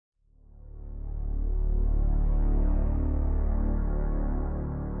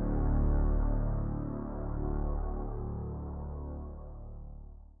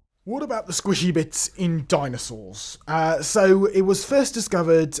What about the squishy bits in dinosaurs? So it was first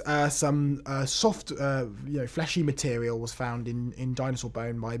discovered some soft, fleshy material was found in dinosaur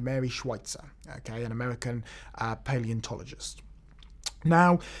bone by Mary Schweitzer, okay, an American paleontologist.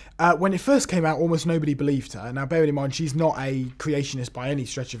 Now, when it first came out, almost nobody believed her. Now, bearing in mind, she's not a creationist by any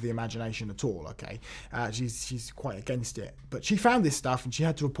stretch of the imagination at all, okay? She's quite against it. But she found this stuff and she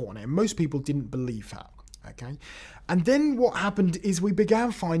had to report on it, and most people didn't believe her. Okay, and then what happened is we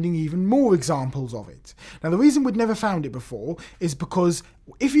began finding even more examples of it. Now, the reason we'd never found it before is because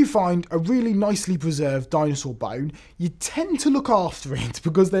if you find a really nicely preserved dinosaur bone, you tend to look after it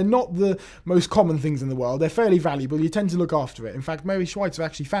because they're not the most common things in the world. They're fairly valuable. You tend to look after it. In fact, Mary Schweitzer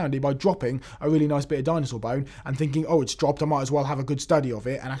actually found it by dropping a really nice bit of dinosaur bone and thinking, oh, it's dropped, I might as well have a good study of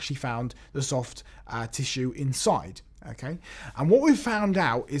it, and actually found the soft tissue inside. Okay, and what we've found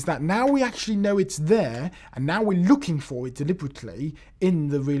out is that now we actually know it's there, and now we're looking for it deliberately in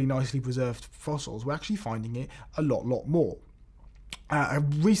the really nicely preserved fossils. We're actually finding it a lot more. A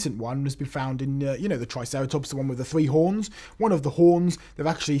recent one has been found in, the Triceratops, the one with the 3 horns. One of the horns, they've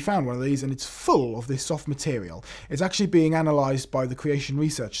actually found one of these, and it's full of this soft material. It's actually being analysed by the Creation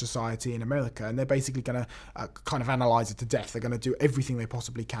Research Society in America, and they're basically going to kind of analyse it to death. They're going to do everything they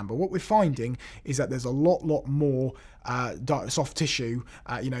possibly can. But what we're finding is that there's a lot more soft tissue,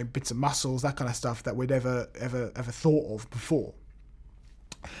 bits of muscles, that kind of stuff that we'd ever thought of before.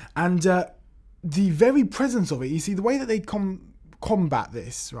 And the very presence of it, you see, the way that they combat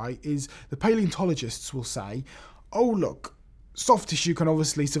this, right, is the paleontologists will say, oh look, soft tissue can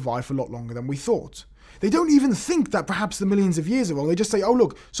obviously survive for a lot longer than we thought. They don't even think that perhaps the millions of years are wrong. They just say, oh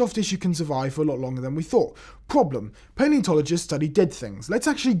look, soft tissue can survive for a lot longer than we thought. Problem, paleontologists study dead things. Let's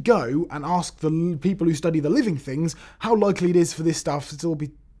actually go and ask the people who study the living things how likely it is for this stuff to still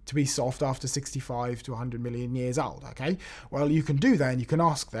be soft after 65 to 100 million years old, okay? Well, you can do that, and you can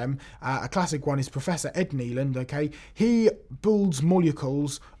ask them. A classic one is Professor Ed Nealand, okay? He builds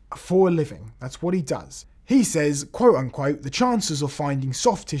molecules for a living. That's what he does. He says, quote unquote, the chances of finding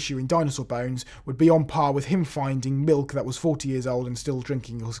soft tissue in dinosaur bones would be on par with him finding milk that was 40 years old and still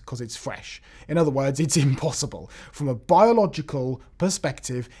drinking because it's fresh. In other words, it's impossible. From a biological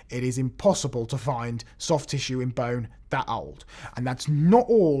perspective, it is impossible to find soft tissue in bone that old. And that's not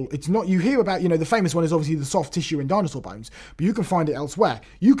all. It's not, you hear about, the famous one is obviously the soft tissue in dinosaur bones, but you can find it elsewhere.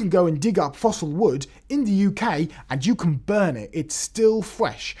 You can go and dig up fossil wood in the UK and you can burn it. It's still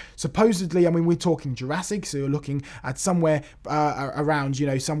fresh. Supposedly, we're talking Jurassic, so you're looking at somewhere around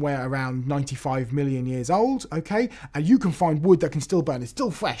 95 million years old, okay? And you can find wood that can still burn. It's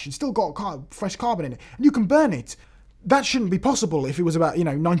still fresh. It's still got fresh carbon in it, and you can burn it. That shouldn't be possible if it was about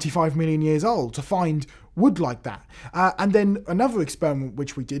 95 million years old to find wood like that. And then another experiment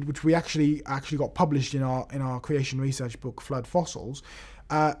which we did, which we actually got published in our creation research book, Flood Fossils,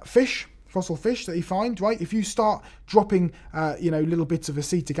 fossil fish that you find, right? If you start dropping little bits of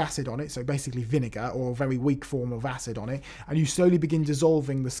acetic acid on it, so basically vinegar or a very weak form of acid on it, and you slowly begin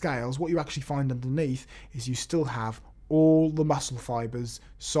dissolving the scales, what you actually find underneath is you still have all the muscle fibers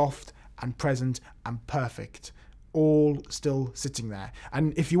soft and present and perfect, all still sitting there.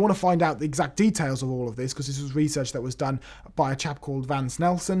 And if you want to find out the exact details of all of this, because this was research that was done by a chap called Vance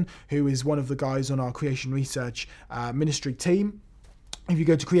Nelson, who is one of the guys on our creation research ministry team, if you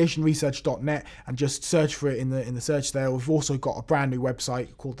go to creationresearch.net and just search for it in the search there, we've also got a brand new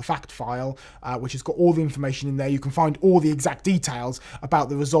website called the Fact File, which has got all the information in there. You can find all the exact details about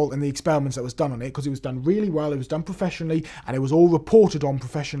the result and the experiments that was done on it, because it was done really well, it was done professionally, and it was all reported on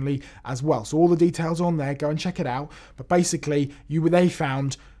professionally as well. So all the details are on there, go and check it out. But basically, they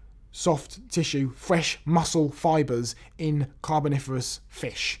found soft tissue, fresh muscle fibers in Carboniferous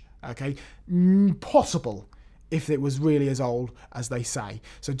fish, okay? Possible if it was really as old as they say.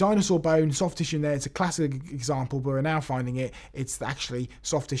 So dinosaur bone, soft tissue in there, it's a classic example, but we're now finding it's actually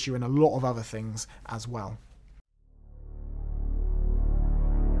soft tissue in a lot of other things as well.